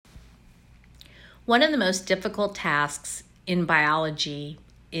One of the most difficult tasks in biology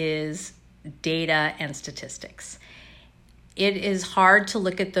is data and statistics. It is hard to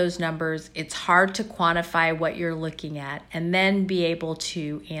look at those numbers. It's hard to quantify what you're looking at and then be able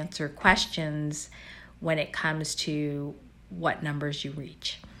to answer questions when it comes to what numbers you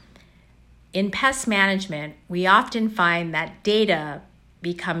reach. In pest management, we often find that data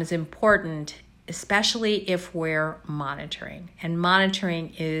becomes important, especially if we're monitoring. And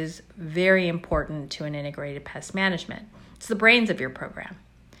monitoring is very important to an integrated pest management. It's the brains of your program.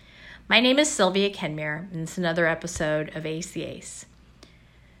 My name is Sylvia Kenmere, and it's another episode of Ace the Ace.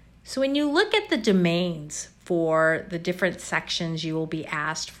 So when you look at the domains for the different sections you will be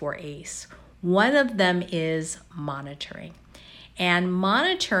asked for ACE, one of them is monitoring. And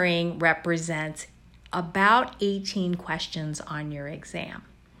monitoring represents about 18 questions on your exam.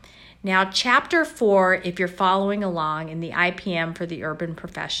 Now, Chapter 4, if you're following along in the IPM for the Urban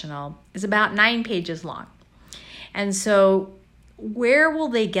Professional, is about 9 pages long. And so where will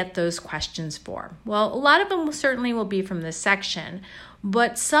they get those questions for? Well, a lot of them certainly will be from this section,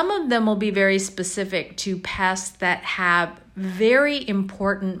 but some of them will be very specific to pests that have very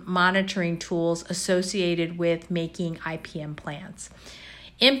important monitoring tools associated with making IPM plans.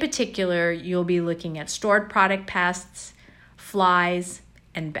 In particular, you'll be looking at stored product pests, flies,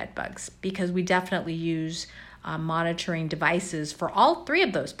 and bed bugs, because we definitely use monitoring devices for all 3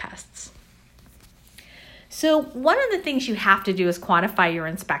 of those pests. So one of the things you have to do is quantify your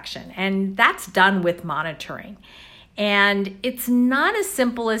inspection, and that's done with monitoring. And it's not as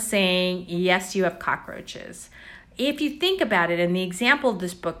simple as saying, yes, you have cockroaches. If you think about it, and the example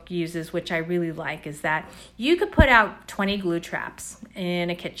this book uses, which I really like, is that you could put out 20 glue traps in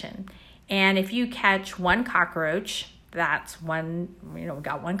a kitchen. And if you catch 1 cockroach, that's one,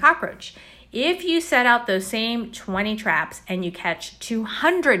 got 1 cockroach. If you set out those same 20 traps and you catch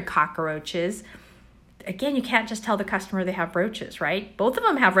 200 cockroaches, again, you can't just tell the customer they have roaches, right? Both of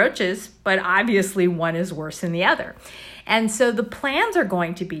them have roaches, but obviously one is worse than the other. And so the plans are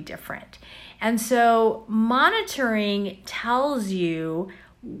going to be different. And so monitoring tells you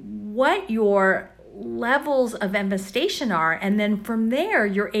what your levels of infestation are, and then from there,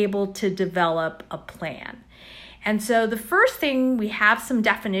 you're able to develop a plan. And so the first thing, we have some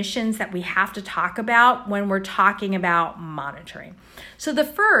definitions that we have to talk about when we're talking about monitoring. So the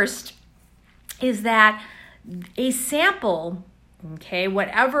first is that a sample, okay,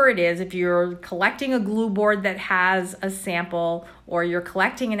 whatever it is, if you're collecting a glue board that has a sample or you're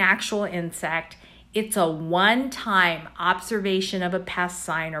collecting an actual insect, it's a one-time observation of a pest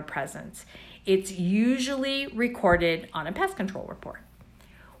sign or presence. It's usually recorded on a pest control report.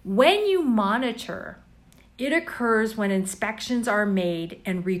 When you monitor, it occurs when inspections are made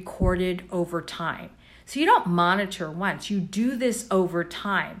and recorded over time. So you don't monitor once, you do this over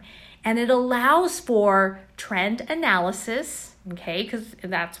time. And it allows for trend analysis, okay, because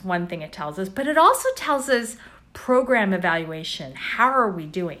that's one thing it tells us, but it also tells us program evaluation. How are we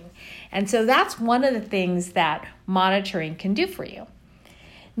doing? And so that's one of the things that monitoring can do for you.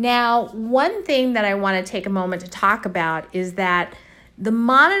 Now, one thing that I want to take a moment to talk about is that the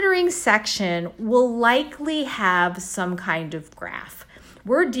monitoring section will likely have some kind of graph.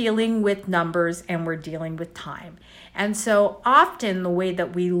 We're dealing with numbers and we're dealing with time. And so often the way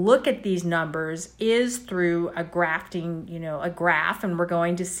that we look at these numbers is through a graph, and we're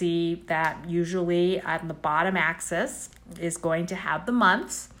going to see that usually on the bottom axis is going to have the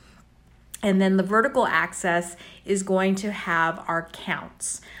months, and then the vertical axis is going to have our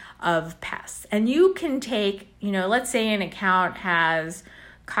counts of pests. And you can take, let's say an account has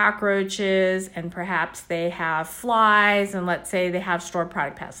cockroaches and perhaps they have flies, and let's say they have stored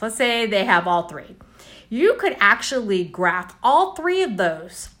product pests. Let's say they have all 3. You could actually graph all 3 of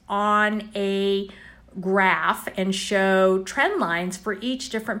those on a graph and show trend lines for each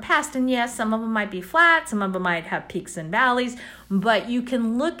different pest. And yes, some of them might be flat, some of them might have peaks and valleys, but you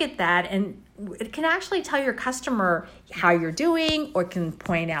can look at that and it can actually tell your customer how you're doing, or it can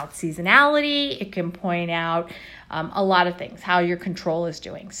point out seasonality. It can point out a lot of things, how your control is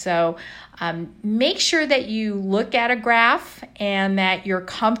doing. So make sure that you look at a graph and that you're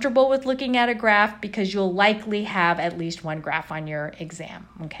comfortable with looking at a graph, because you'll likely have at least one graph on your exam,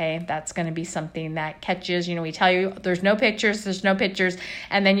 okay? That's going to be something that catches, we tell you there's no pictures,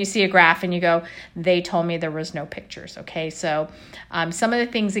 and then you see a graph and you go, they told me there was no pictures, okay? So some of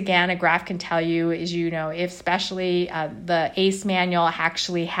the things, again, a graph can tell you is, if especially the ACE manual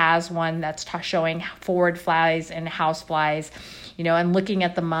actually has one that's showing forward flies and house flies, and looking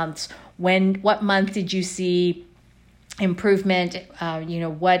at the months. What month did you see improvement?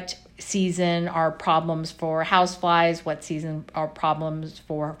 What season are problems for house flies, what season are problems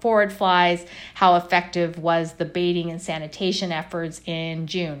for forward flies, how effective was the baiting and sanitation efforts in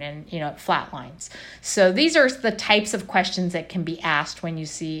June, and it flatlines. So these are the types of questions that can be asked when you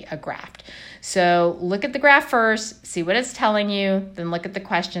see a graph. So look at the graph first, see what it's telling you, then look at the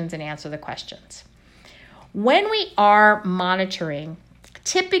questions and answer the questions. When we are monitoring,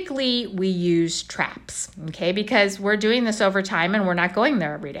 typically we use traps, okay, because we're doing this over time and we're not going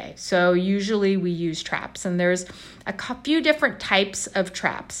there every day. So usually we use traps, and there's a few different types of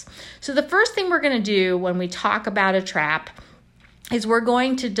traps. So the first thing we're going to do when we talk about a trap is we're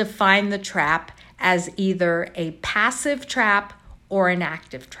going to define the trap as either a passive trap or an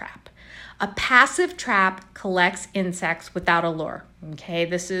active trap. A passive trap collects insects without a lure. Okay,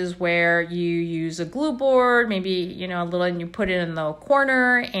 this is where you use a glue board, maybe, a little, and you put it in the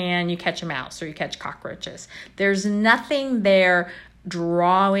corner and you catch a mouse or you catch cockroaches. There's nothing there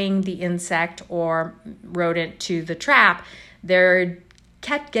drawing the insect or rodent to the trap. They're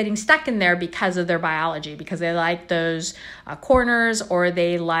kept getting stuck in there because of their biology, because they like those corners or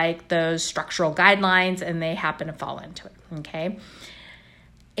they like those structural guidelines and they happen to fall into it. Okay.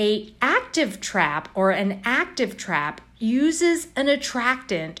 An active trap uses an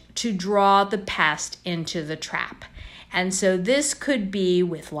attractant to draw the pest into the trap. And so this could be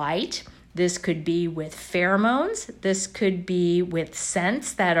with light, this could be with pheromones, this could be with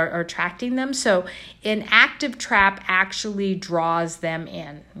scents that are attracting them. So an active trap actually draws them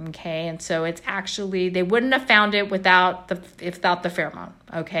in, okay? And so it's actually, they wouldn't have found it without the pheromone,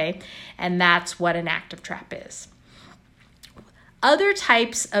 okay? And that's what an active trap is. Other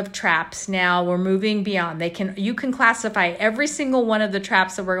types of traps, now we're moving beyond. You can classify every single one of the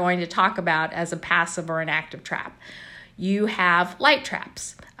traps that we're going to talk about as a passive or an active trap. You have light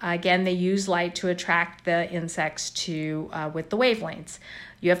traps. Again, they use light to attract the insects with the wavelengths.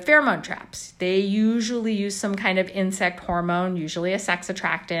 You have pheromone traps. They usually use some kind of insect hormone, usually a sex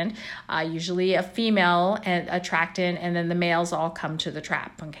attractant, usually a female attractant, and then the males all come to the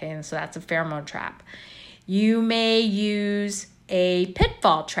trap. Okay, and so that's a pheromone trap. You may use a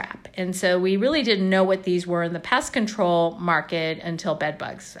pitfall trap. And so we really didn't know what these were in the pest control market until bed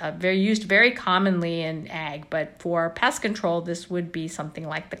bugs. Used very commonly in ag, but for pest control, this would be something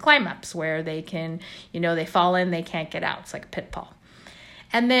like the climb ups where they can, they fall in, they can't get out. It's like a pitfall.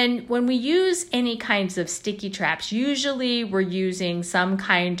 And then when we use any kinds of sticky traps, usually we're using some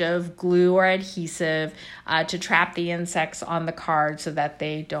kind of glue or adhesive to trap the insects on the card so that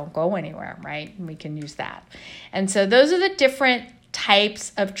they don't go anywhere, right? And we can use that. And so those are the different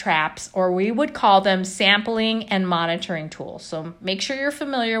types of traps, or we would call them sampling and monitoring tools. So make sure you're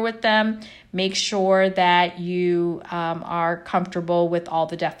familiar with them. Make sure that you are comfortable with all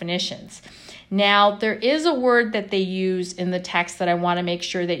the definitions. Now, there is a word that they use in the text that I want to make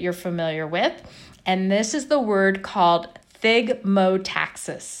sure that you're familiar with, and this is the word called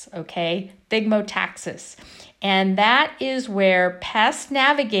thigmotaxis, okay? Thigmotaxis. And that is where pests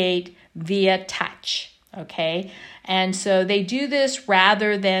navigate via touch, okay? And so they do this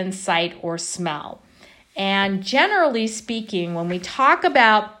rather than sight or smell. And generally speaking, when we talk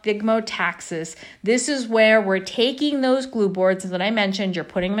about thigmotaxis, this is where we're taking those glue boards that I mentioned, you're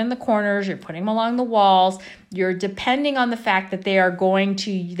putting them in the corners, you're putting them along the walls, you're depending on the fact that they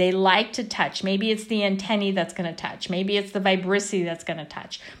like to touch. Maybe it's the antennae that's going to touch. Maybe it's the vibricity that's going to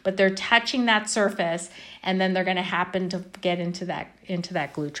touch. But they're touching that surface, and then they're going to happen to get into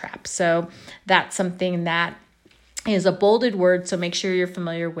that glue trap. So that's something that is a bolded word, so make sure you're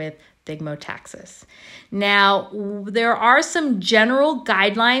familiar with thigmotaxis. Now, there are some general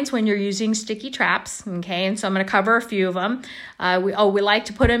guidelines when you're using sticky traps, okay? And so I'm going to cover a few of them. We like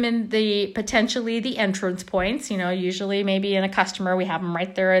to put them in potentially the entrance points. Usually maybe in a customer, we have them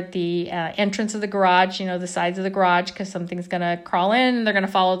right there at the entrance of the garage, the sides of the garage, because something's going to crawl in, they're going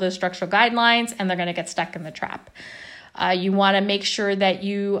to follow those structural guidelines, and they're going to get stuck in the trap. You want to make sure that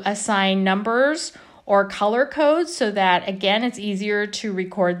you assign numbers or color codes so that, again, it's easier to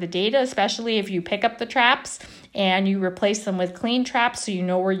record the data, especially if you pick up the traps and you replace them with clean traps so you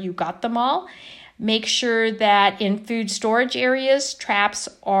know where you got them all. Make sure that in food storage areas, traps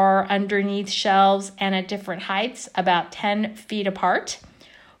are underneath shelves and at different heights, about 10 feet apart.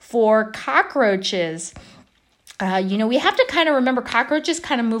 For cockroaches, we have to kind of remember cockroaches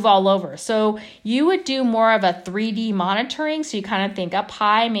kind of move all over. So you would do more of a 3D monitoring. So you kind of think up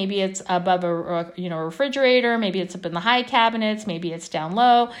high, maybe it's above a refrigerator, maybe it's up in the high cabinets, maybe it's down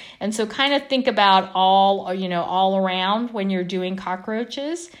low. And so kind of think about all around when you're doing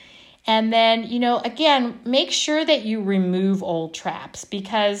cockroaches. And then, again, make sure that you remove old traps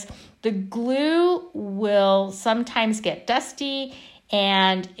because the glue will sometimes get dusty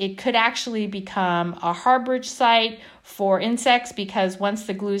and it could actually become a harborage site for insects, because once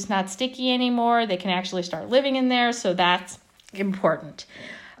the glue is not sticky anymore, they can actually start living in there. So that's important.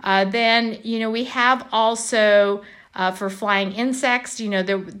 Then, we have also for flying insects,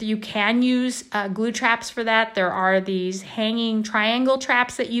 you can use glue traps for that. There are these hanging triangle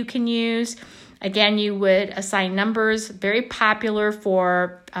traps that you can use. Again, you would assign numbers, very popular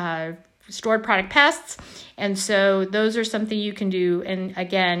for stored product pests. And so those are something you can do. And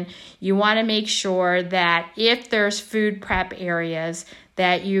again, you want to make sure that if there's food prep areas,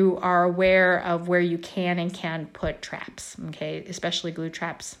 that you are aware of where you can and can't put traps, okay, especially glue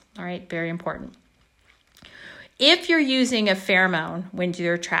traps. All right, very important. If you're using a pheromone with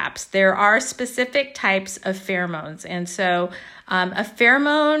your traps, there are specific types of pheromones. And so a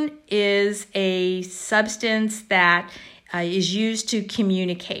pheromone is a substance that is used to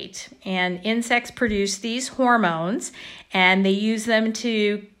communicate. And insects produce these hormones, and they use them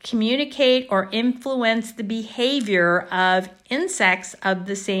to communicate or influence the behavior of insects of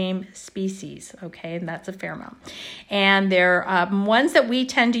the same species, okay? And that's a pheromone. And they're ones that we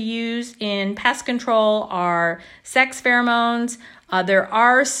tend to use in pest control are sex pheromones. There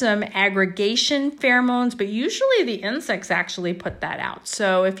are some aggregation pheromones, but usually the insects actually put that out.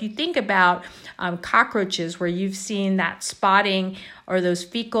 So if you think about cockroaches, where you've seen that spotting or those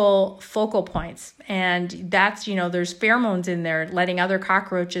focal points, and that's, there's pheromones in there letting other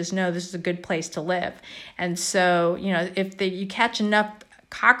cockroaches know this is a good place to live. And so, if you catch enough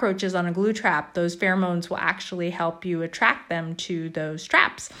cockroaches on a glue trap, those pheromones will actually help you attract them to those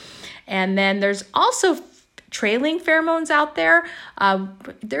traps. And then there's also trailing pheromones out there.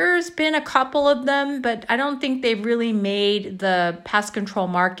 There's been a couple of them, but I don't think they've really made the pest control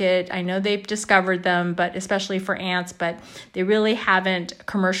market. I know they've discovered them, but especially for ants, but they really haven't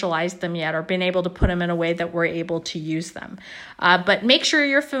commercialized them yet or been able to put them in a way that we're able to use them. But make sure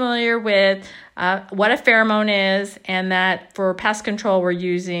you're familiar with what a pheromone is, and that for pest control, we're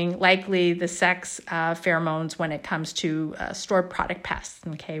using likely the sex pheromones when it comes to stored product pests.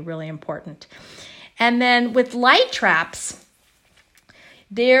 Okay, really important. And then with light traps,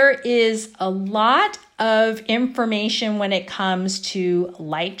 there is a lot of information when it comes to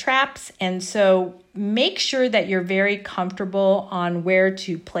light traps. And so make sure that you're very comfortable on where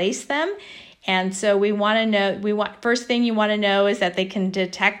to place them. And so first thing you want to know is that they can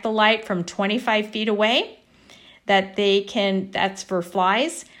detect the light from 25 feet away, that's for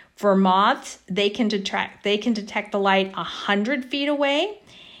flies. For moths, they can detect the light 100 feet away.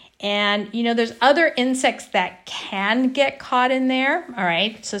 And, there's other insects that can get caught in there, all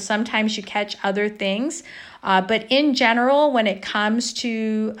right? So sometimes you catch other things. But in general, when it comes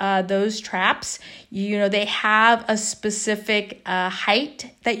to those traps, they have a specific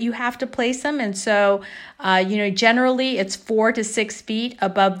height that you have to place them. And so, generally it's 4 to 6 feet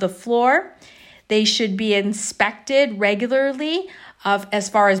above the floor. They should be inspected regularly. As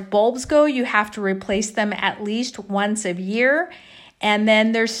far as bulbs go, you have to replace them at least once a year. And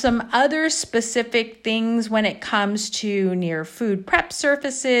then there's some other specific things when it comes to near food prep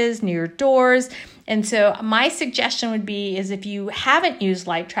surfaces, near doors. And so my suggestion would be is if you haven't used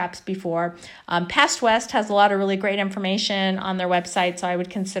light traps before, Pest West has a lot of really great information on their website. So I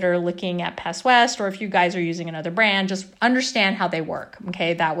would consider looking at Pest West, or if you guys are using another brand, just understand how they work.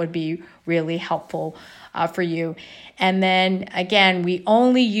 Okay, that would be really helpful for you. And then again, we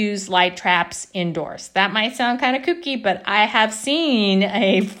only use light traps indoors. That might sound kind of kooky, but I have seen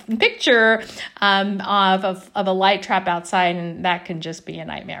a picture of a light trap outside, and that can just be a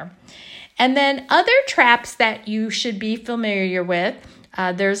nightmare. And then other traps that you should be familiar with,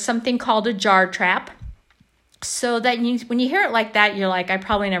 there's something called a jar trap. So that when you hear it like that, you're like, I've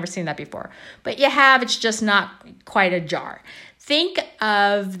probably never seen that before. But you have, it's just not quite a jar. Think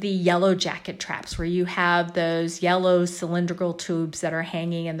of the yellow jacket traps, where you have those yellow cylindrical tubes that are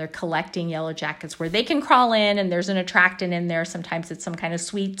hanging and they're collecting yellow jackets, where they can crawl in and there's an attractant in there. Sometimes it's some kind of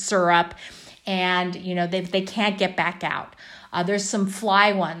sweet syrup, and they can't get back out. There's some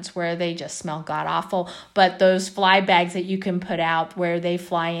fly ones where they just smell god awful, but those fly bags that you can put out where they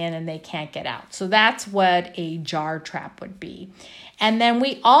fly in and they can't get out. So that's what a jar trap would be. And then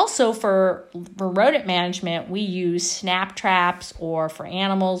we also, for rodent management, we use snap traps, or for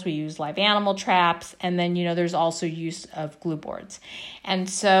animals, we use live animal traps. And then, there's also use of glue boards. And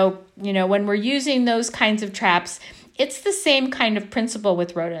so, when we're using those kinds of traps, it's the same kind of principle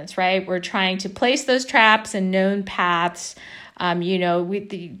with rodents, right? We're trying to place those traps in known paths.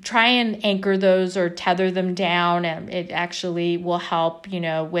 We try and anchor those or tether them down, and it actually will help,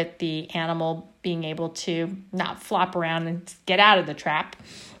 with the animal being able to not flop around and get out of the trap.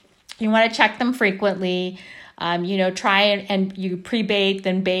 You want to check them frequently. Try and you pre-bait,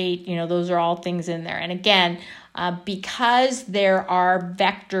 then bait, those are all things in there. And again, because there are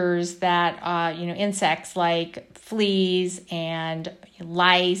vectors that, insects like fleas and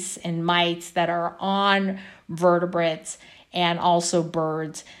lice and mites that are on vertebrates and also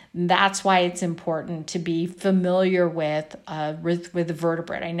birds, that's why it's important to be familiar with the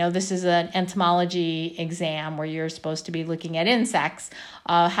vertebrate. I know this is an entomology exam where you're supposed to be looking at insects.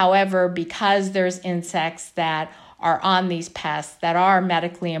 However, because there's insects that are on these pests that are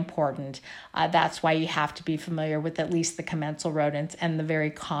medically important, that's why you have to be familiar with at least the commensal rodents and the very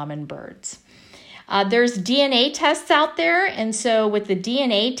common birds. There's DNA tests out there, and so with the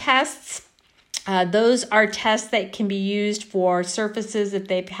DNA tests, those are tests that can be used for surfaces if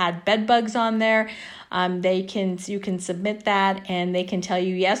they've had bed bugs on there. You can submit that, and they can tell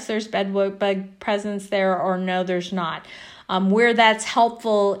you, yes, there's bed bug presence there, or no, there's not. Where that's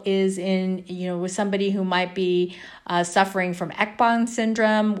helpful is in, with somebody who might be suffering from Ekbom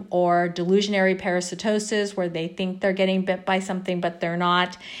syndrome or delusionary parasitosis, where they think they're getting bit by something, but they're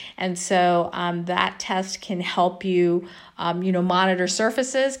not. And so that test can help you, monitor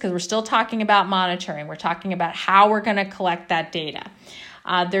surfaces, because we're still talking about monitoring. We're talking about how we're going to collect that data.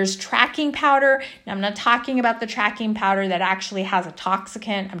 There's tracking powder. Now, I'm not talking about the tracking powder that actually has a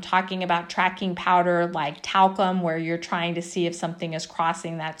toxicant. I'm talking about tracking powder like talcum, where you're trying to see if something is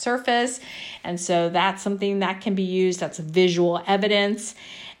crossing that surface. And so that's something that can be used. That's visual evidence.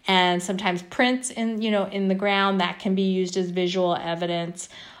 And sometimes prints in the ground that can be used as visual evidence.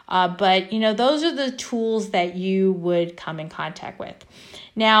 But those are the tools that you would come in contact with.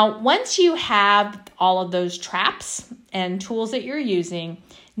 Now, once you have all of those traps and tools that you're using,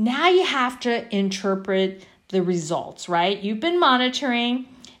 now you have to interpret the results, right? You've been monitoring,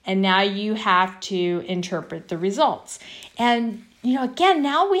 and now you have to interpret the results. And, again,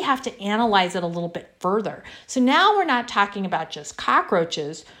 now we have to analyze it a little bit further. So now we're not talking about just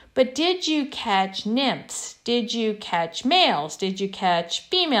cockroaches, but did you catch nymphs? Did you catch males? Did you catch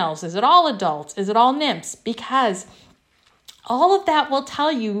females? Is it all adults? Is it all nymphs? Because all of that will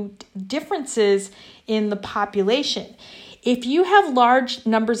tell you differences in the population. If you have large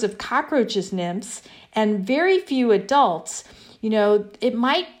numbers of cockroaches, nymphs, and very few adults, it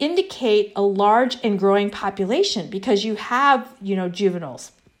might indicate a large and growing population because you have,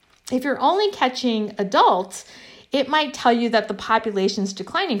 juveniles. If you're only catching adults, it might tell you that the population is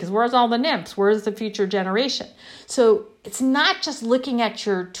declining because where's all the nymphs? Where's the future generation? So it's not just looking at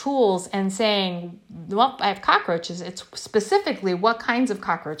your tools and saying, well, I have cockroaches. It's specifically what kinds of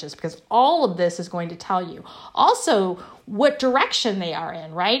cockroaches, because all of this is going to tell you. Also, what direction they are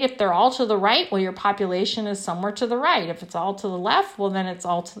in, right? If they're all to the right, well, your population is somewhere to the right. If it's all to the left, well, then it's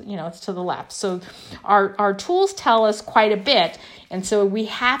all to, it's to the left. So our tools tell us quite a bit. And so we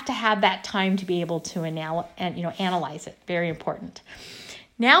have to have that time to be able to analyze it. Very important.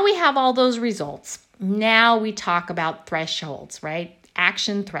 Now we have all those results. Now we talk about thresholds, right?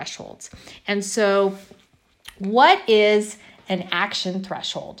 Action thresholds. And so what is an action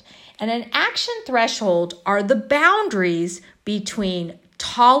threshold? And an action threshold are the boundaries between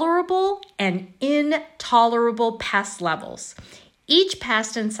tolerable and intolerable pest levels. Each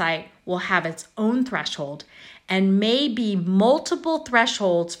pest in site will have its own threshold and may be multiple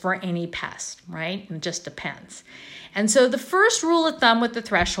thresholds for any pest, right? It just depends. And so the first rule of thumb with the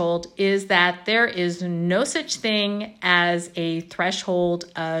threshold is that there is no such thing as a threshold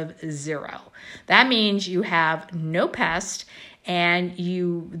of 0. That means you have no pest, and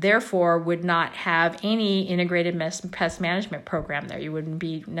you therefore would not have any integrated pest management program there. You wouldn't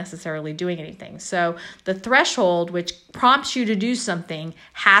be necessarily doing anything. So the threshold, which prompts you to do something,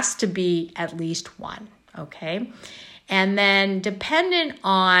 has to be at least 1, okay? And then dependent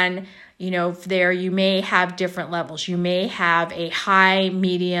on, there you may have different levels. You may have a high,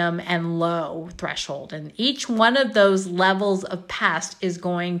 medium, and low threshold. And each one of those levels of pest is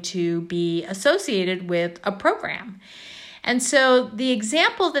going to be associated with a program. And so the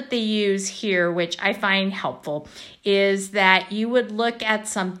example that they use here, which I find helpful, is that you would look at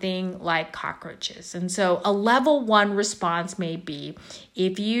something like cockroaches. And so a level 1 response may be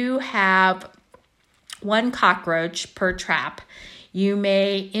if you have 1 cockroach per trap, you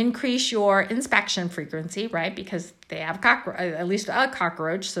may increase your inspection frequency, right? Because they have at least a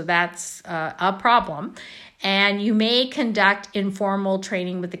cockroach, so that's a problem. And you may conduct informal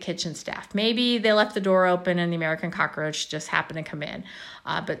training with the kitchen staff. Maybe they left the door open and the American cockroach just happened to come in.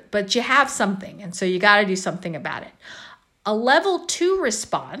 But you have something, and so you got to do something about it. A level 2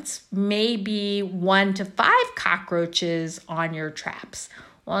 response may be 1 to 5 cockroaches on your traps.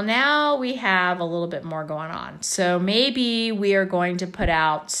 Well, now we have a little bit more going on. So maybe we are going to put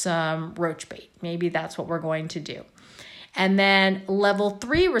out some roach bait. Maybe that's what we're going to do. And then level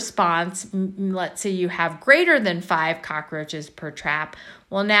 3 response, let's say you have greater than 5 cockroaches per trap.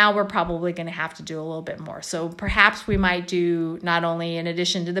 Well, now we're probably going to have to do a little bit more. So perhaps we might do not only in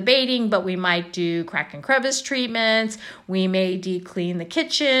addition to the baiting, but we might do crack and crevice treatments. We may de-clean the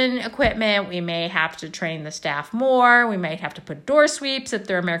kitchen equipment. We may have to train the staff more. We might have to put door sweeps if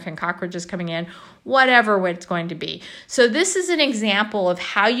there are American cockroaches coming in, whatever it's going to be. So this is an example of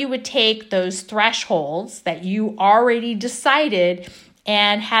how you would take those thresholds that you already decided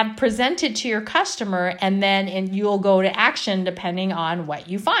and have presented to your customer, and then you'll go to action depending on what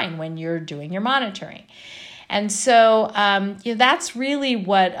you find when you're doing your monitoring. And so that's really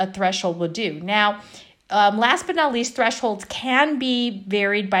what a threshold will do. Now, last but not least, thresholds can be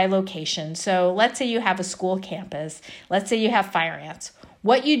varied by location. So let's say you have a school campus. Let's say you have fire ants.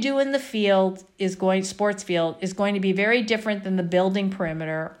 What you do in the field sports field is going to be very different than the building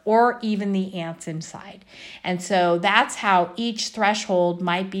perimeter or even the ants inside. And so that's how each threshold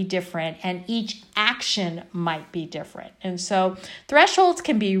might be different and each action might be different. And so thresholds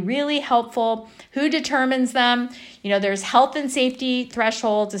can be really helpful. Who determines them? There's health and safety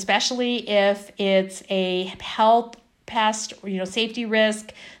thresholds, especially if it's a health pest, safety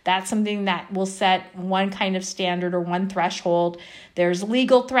risk. That's something that will set one kind of standard or one threshold. There's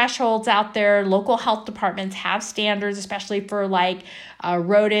legal thresholds out there. Local health departments have standards, especially for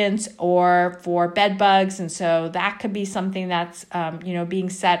rodents or for bed bugs. And so that could be something that's, being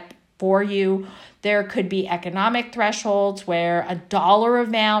set for you. There could be economic thresholds where a dollar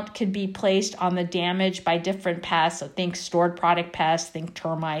amount could be placed on the damage by different pests. So think stored product pests, think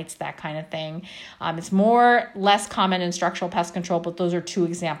termites, that kind of thing. It's less common in structural pest control, but those are 2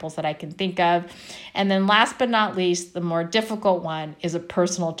 examples that I can think of. And then last but not least, the more difficult one is a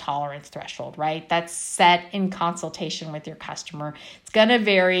personal tolerance threshold, right? That's set in consultation with your customer. It's going to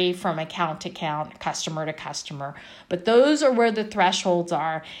vary from account to account, customer to customer, but those are where the thresholds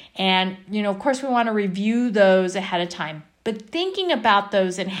are. And, of course, we want to review those ahead of time. But thinking about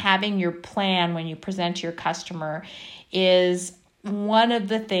those and having your plan when you present to your customer is one of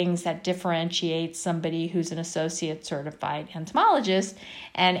the things that differentiates somebody who's an associate certified entomologist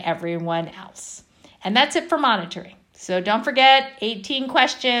and everyone else. And that's it for monitoring. So don't forget 18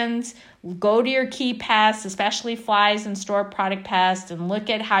 questions. Go to your key pests, especially flies and stored product pests, and look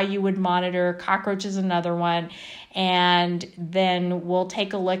at how you would monitor. Cockroach is another one. And then we'll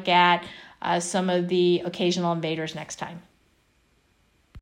take a look at some of the occasional invaders next time.